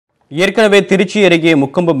ஏற்கனவே திருச்சி அருகே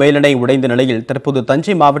முக்கொம்பு மேலணை உடைந்த நிலையில் தற்போது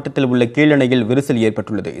தஞ்சை மாவட்டத்தில் உள்ள கீழணையில் விரிசல்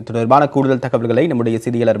ஏற்பட்டுள்ளது. இது தொடர்பான கூடுதல் தகவல்களை நம்முடைய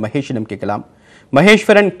செய்தியாளர் மகேஷிடம் கேட்கலாம்.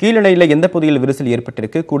 மகேஸ்வரன், கீழணையில் எந்த பகுதியில் விரிசல்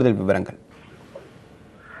ஏற்பட்டிருக்கு, கூடுதல் விவரங்கள்?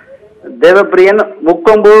 தேவப்பிரியன்,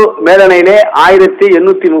 முக்கொம்பு மேலணையிலே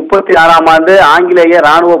 1836ஆம் ஆண்டு ஆங்கிலேய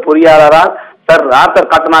ராணுவ பொறியாளரால் சர் ஆர்தர்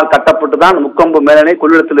காட்டனால் கட்டப்பட்டுதான் முக்கொம்பு மேலணை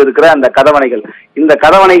கொள்ளிடத்தில் இருக்கிற அந்த கதவணைகள். இந்த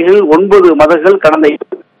கதவணைகளில் 9 மதகுகள் கடந்த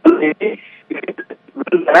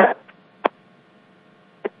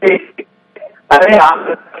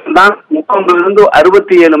முக்கொம்பிலிருந்து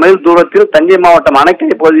 67 மைல் தூரத்தில் தஞ்சை மாவட்டம்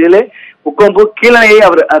அணைக்கரை பகுதியிலே முக்கொம்பு கீழணையை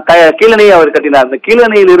அவர் கட்டினார். இந்த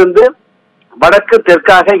கீழணையில் இருந்து வடக்கு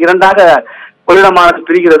தெற்காக இரண்டாக கொள்ளிடமானது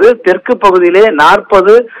பிரிகிறது. தெற்கு பகுதியிலே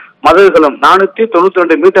 40 மதகுகளும்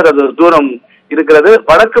 492 மீட்டர் அது தூரம் இருக்கிறது.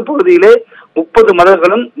 வடக்கு பகுதியிலே 30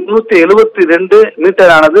 மதகுகளும் 172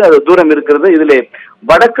 மீட்டர் ஆனது அது தூரம் இருக்கிறது. இதிலே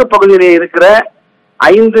வடக்கு பகுதியிலே இருக்கிற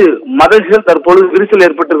 5 மதகுகள் தற்பொழுது விரிசல்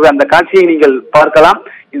ஏற்பட்டிருக்கிற அந்த காட்சியை நீங்கள் பார்க்கலாம்.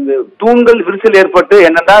 இந்த தூண்கள் விரிசல் ஏற்பட்டு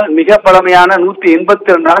என்னென்றால் மிக பழமையான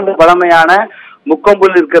 182 ஆண்டு பழமையான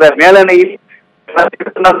முக்கொம்பில் இருக்கிற மேலணையில்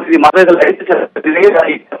மதகுகள் அடித்து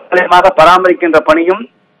பராமரிக்கின்ற பணியும்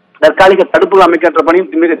தற்காலிக தடுப்புகள் அமைக்கின்ற பணியும்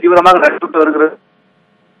மிக தீவிரமாக நடைபெற்று வருகிறது.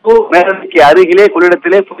 மேலணைக்கு அருகிலே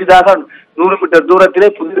கொள்ளிடத்திலே புதிதாக 100 மீட்டர் தூரத்திலே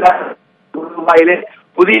புதிதாக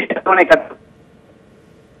புதிய கட்ட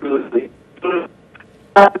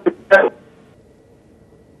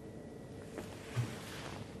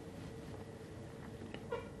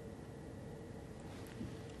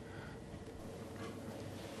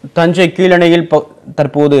தஞ்சை கீழணையில்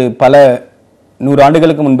தற்போது பல 100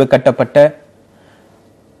 ஆண்டுகளுக்கு முன்பு கட்டப்பட்ட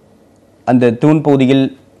அந்த தூண் பகுதியில்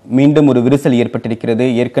மீண்டும் ஒரு விரிசல் ஏற்பட்டிருக்கிறது.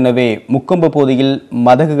 ஏற்கனவே முக்கொம்பு பகுதியில்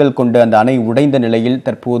மதகுகள் கொண்ட அந்த அணை உடைந்த நிலையில்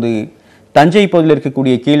தற்போது தஞ்சை பகுதியில்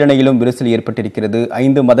இருக்கக்கூடிய கீழணையிலும் விரிசல் ஏற்பட்டிருக்கிறது.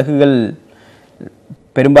 5 மதகுகள்,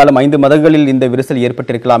 பெரும்பாலும் 5 மதகுகளில் இந்த விரிசல்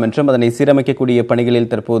ஏற்பட்டிருக்கலாம் என்றும் அதனை சீரமைக்கக்கூடிய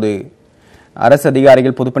பணிகளில் தற்போது அரசு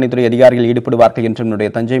அதிகாரிகள், பொதுப்பணித்துறை அதிகாரிகள் ஈடுபடுவார்கள் என்றும் நம்முடைய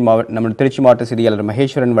திருச்சி மாவட்ட செய்தியாளர்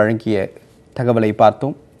மகேஸ்வரன் வழங்கிய தகவலை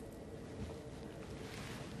பார்த்தோம்.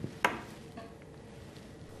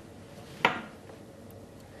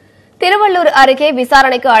 திருவள்ளூர் அருகே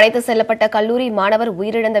விசாரணைக்கு அழைத்து செல்லப்பட்ட கல்லூரி மாணவர்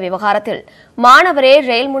உயிரிழந்த விவகாரத்தில் மாணவரே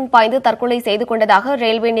ரயில் முன் பாய்ந்து தற்கொலை செய்து கொண்டதாக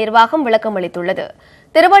ரயில்வே நிர்வாகம் விளக்கம் அளித்துள்ளது.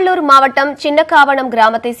 திருவள்ளூர் மாவட்டம் சின்னக்காவணம்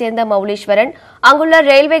கிராமத்தைச் சேர்ந்த மௌலீஸ்வரன் அங்குள்ள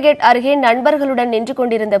ரயில்வே கேட் அருகே நண்பர்களுடன் நின்று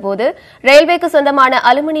கொண்டிருந்த போது ரயில்வேக்கு சொந்தமான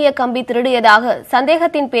அலுமினிய கம்பி திருடியதாக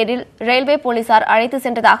சந்தேகத்தின் பேரில் ரயில்வே போலீசார் அழைத்து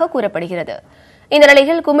சென்றதாக கூறப்படுகிறது. இந்த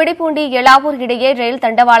நிலையில் கும்மிடிப்பூண்டி எலாவூர் இடையே ரயில்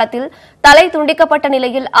தண்டவாளத்தில் தலை துண்டிக்கப்பட்ட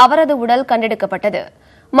நிலையில் அவரது உடல் கண்டெடுக்கப்பட்டது.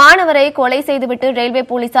 மாணவரை கொலை செய்துவிட்டு ரயில்வே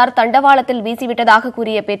போலீசார் தண்டவாளத்தில் வீசிவிட்டதாக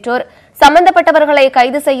கூறிய பெற்றோர் சம்பந்தப்பட்டவர்களை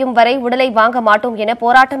கைது செய்யும் வரை உடலை வாங்க மாட்டோம் என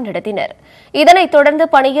போராட்டம் நடத்தினர். இதனைத் தொடர்ந்து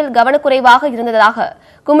பணியில் கவனக்குறைவாக இருந்ததாக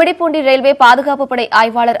கும்மிடிப்பூண்டி ரயில்வே பாதுகாப்பு படை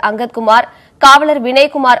ஆய்வாளர் அங்கத்குமார், காவலர்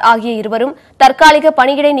வினய்குமார் ஆகிய இருவரும் தற்காலிக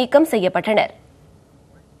பணியிடை நீக்கம் செய்யப்பட்டனர்.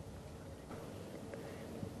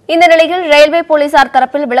 இந்த நிலையில் ரயில்வே போலீசார்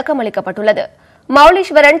தரப்பில் விளக்கம் அளிக்கப்பட்டுள்ளது.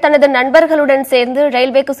 மௌலீஸ்வரன் தனது நண்பர்களுடன் சேர்ந்து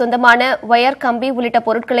ரயில்வேக்கு சொந்தமான வயர், கம்பி உள்ளிட்ட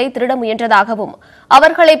பொருட்களை திருட முயன்றதாகவும்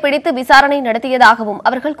அவர்களை பிடித்து விசாரணை நடத்தியதாகவும்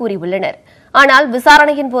அவர்கள் கூறியுள்ளனர். ஆனால்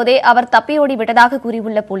விசாரணையின் போதே அவர் தப்பியோடி விட்டதாக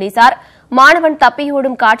கூறியுள்ள போலீசார் மாணவன்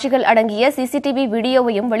தப்பியோடும் காட்சிகள் அடங்கிய சிசிடிவி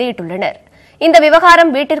வீடியோவையும் வெளியிட்டுள்ளனர். இந்த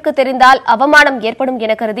விவகாரம் வீட்டிற்கு தெரிந்தால் அவமானம் ஏற்படும்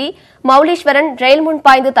என கருதி மௌலீஸ்வரன் ரயில் முன்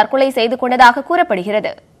பாய்ந்து தற்கொலை செய்து கொண்டதாக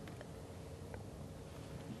கூறப்படுகிறது.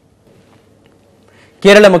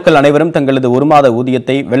 கேரள மக்கள் அனைவரும் தங்களது 1 மாத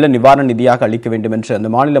ஊதியத்தை வெள்ள நிவாரண நிதியாக அளிக்க வேண்டும் என்று அந்த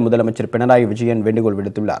மாநில முதலமைச்சர் பினராயி விஜயன் வேண்டுகோள்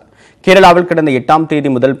விடுத்துள்ளார். கேரளாவில் கடந்த 8ஆம் தேதி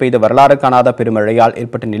முதல் பெய்த வரலாறு காணாத பெருமழையால்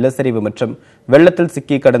ஏற்பட்ட நிலச்சரிவு மற்றும் வெள்ளத்தில்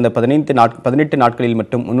சிக்கி கடந்த 18 நாட்களில்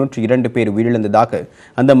மட்டும் 302 பேர் உயிரிழந்ததாக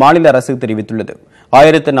அந்த மாநில அரசு தெரிவித்துள்ளது.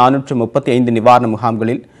 1435 நிவாரண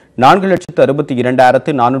முகாம்களில்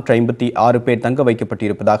 4,62,456 பேர் தங்க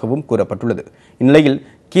வைக்கப்பட்டிருப்பதாகவும் கூறப்பட்டுள்ளது. இந்நிலையில்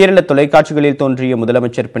கேரள தொலைக்காட்சிகளில் தோன்றிய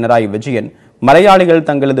முதலமைச்சர் பினராயி விஜயன் மலையாளிகள்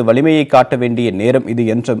தங்களது வலிமையை காட்ட வேண்டிய நேரம் இது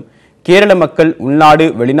என்றும், கேரள மக்கள் உள்நாடு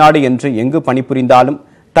வெளிநாடு என்று எங்கு பணிபுரிந்தாலும்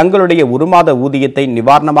தங்களுடைய 1 மாத ஊதியத்தை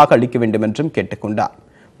நிவாரணமாக அளிக்க வேண்டும் என்றும் கேட்டுக் கொண்டார்.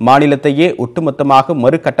 மாநிலத்தையே ஒட்டுமொத்தமாக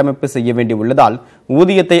மறுகட்டமைப்பு செய்ய வேண்டியுள்ளதால்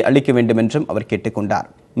ஊதியத்தை அளிக்க வேண்டும் என்றும் அவர் கேட்டுக் கொண்டார்.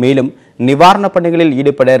 மேலும் நிவாரணப் பணிகளில்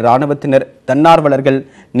ஈடுபட ராணுவத்தினர், தன்னார்வலர்கள்,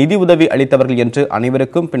 நிதி உதவி அளித்தவர்கள் என்று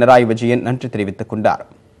அனைவருக்கும் பினராயி விஜயன் நன்றி தெரிவித்துக் கொண்டார்.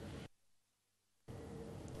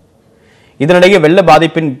 இதனிடையே வெள்ள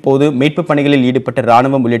பாதிப்பின் போது மீட்புப் பணிகளில் ஈடுபட்ட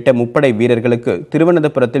ராணுவம் உள்ளிட்ட முப்படை வீரர்களுக்கு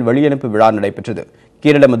திருவனந்தபுரத்தில் வெளியனுப்பு விழா நடைபெற்றது.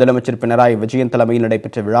 கேரள முதலமைச்சர் பினராயி விஜயன் தலைமையில்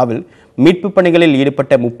நடைபெற்ற விழாவில் மீட்புப் பணிகளில்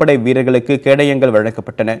ஈடுபட்ட முப்படை வீரர்களுக்கு கேடயங்கள்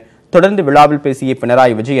வழங்கப்பட்டன. தொடர்ந்து விழாவில் பேசிய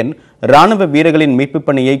பினராயி விஜயன் ராணுவ வீரர்களின் மீட்புப்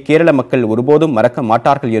பணியை கேரள மக்கள் ஒருபோதும் மறக்க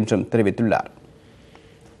மாட்டார்கள் என்றும் தெரிவித்துள்ளார்.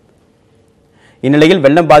 இந்நிலையில்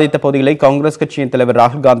வெள்ளம் பாதித்த பகுதிகளை காங்கிரஸ் கட்சியின் தலைவர்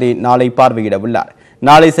ராகுல் காந்தி நாளை பார்வையிட உள்ளார்.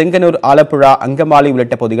 நாளை செங்கனூர், ஆலப்புழா, அங்கமாலி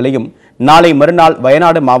உள்ளிட்ட பகுதிகளையும் நாளை மறுநாள்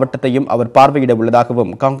வயநாடு மாவட்டத்தையும் அவர் பார்வையிட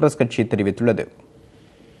உள்ளதாகவும் காங்கிரஸ் கட்சி தெரிவித்துள்ளது.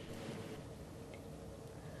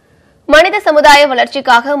 மனித சமுதாய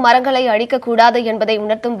வளர்ச்சிக்காக மரங்களை அழிக்கக்கூடாது என்பதை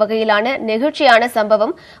உணர்த்தும் வகையிலான நெகிழ்ச்சியான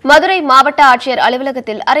சம்பவம் மதுரை மாவட்ட ஆட்சியர்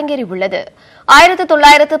அலுவலகத்தில் அரங்கேறியுள்ளது.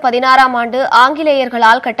 1916ஆம் ஆண்டு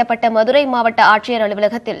ஆங்கிலேயர்களால் கட்டப்பட்ட மதுரை மாவட்ட ஆட்சியர்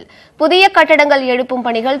அலுவலகத்தில் புதிய கட்டடங்கள் எழுப்பும்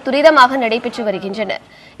பணிகள் துரிதமாக நடைபெற்று வருகின்றன.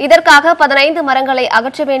 இதற்காக 15 மரங்களை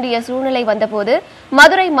அகற்ற வேண்டிய சூழ்நிலை வந்தபோது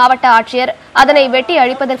மதுரை மாவட்ட ஆட்சியர் அதனை வெட்டி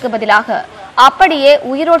அழிப்பதற்கு பதிலாக அப்படியே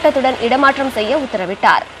உயிரோட்டத்துடன் இடமாற்றம் செய்ய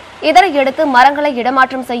உத்தரவிட்டார். இதனையடுத்து மரங்களை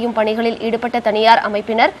இடமாற்றம் செய்யும் பணிகளில் ஈடுபட்ட தனியார்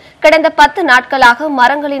அமைப்பினர் கடந்த 10 நாட்களாக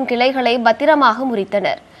மரங்களின் கிளைகளை பத்திரமாக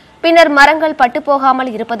முறித்தனர். பின்னர் மரங்கள்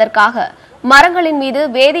பட்டுப்போகாமல் இருப்பதற்காக மரங்களின் மீது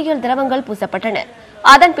வேதியியல் திரவங்கள் பூசப்பட்டன.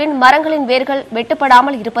 அதன்பின் மரங்களின் வேர்கள்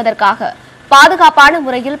வெட்டுப்படாமல் இருப்பதற்காக பாதுகாப்பான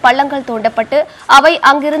முறையில் பள்ளங்கள் தோண்டப்பட்டு அவை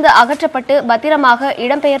அங்கிருந்து அகற்றப்பட்டு பத்திரமாக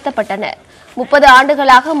இடம்பெயர்த்தப்பட்டன. 30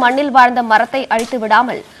 ஆண்டுகளாக மண்ணில் வாழ்ந்த மரத்தை அழித்து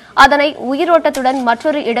விடாமல் அதனை உயிரோட்டத்துடன்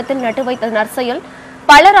மற்றொரு இடத்தில் நட்டு வைத்த நற்செயல்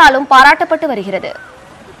பலராலும் பாராட்டப்பட்டு வருகிறது.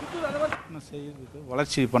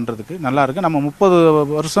 வளர்ச்சி பண்றதுக்கு நல்லா இருக்கு. நம்ம 30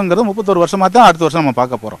 வருஷங்கிறது 31 வருஷமா தான் அடுத்த வருஷம் நம்ம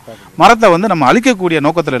பார்க்க போறோம். மரத்தை நம்ம அழிக்கக்கூடிய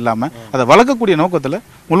நோக்கத்தில் இல்லாம அதை வளர்க்கக்கூடிய நோக்கத்தில்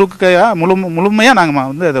முழுமையா நாங்க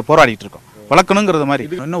அதை போராடிட்டு இருக்கோம். வளர்க்கணுங்கிறது மாதிரி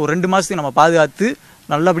இன்னும் ஒரு 2 மாசத்துக்கு நம்ம பாதுகாத்து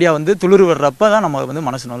நல்லபடியா துளிர் வர்றப்ப தான் நம்ம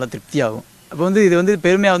மனசு நல்லா திருப்தியாகும். இப்போ இது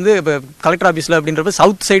பெருமையா இப்போ கலெக்டர் ஆஃபீஸில் அப்படின்றப்ப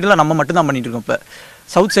சவுத் சைடில் நம்ம மட்டும் தான் பண்ணிட்டு இருக்கோம். இப்போ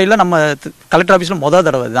சவுத் சைடில் நம்ம கலெக்டர் ஆஃபீஸில் மொதல்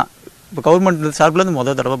தடவை தான் இப்போ கவர்மெண்ட் சார்பில்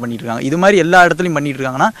மொதல் தடவை பண்ணிட்டு இருக்காங்க. இது மாதிரி எல்லா இடத்துலையும் பண்ணிட்டு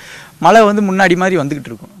இருக்காங்கன்னா மழை முன்னாடி மாதிரி வந்துகிட்டு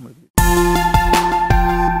இருக்கும்.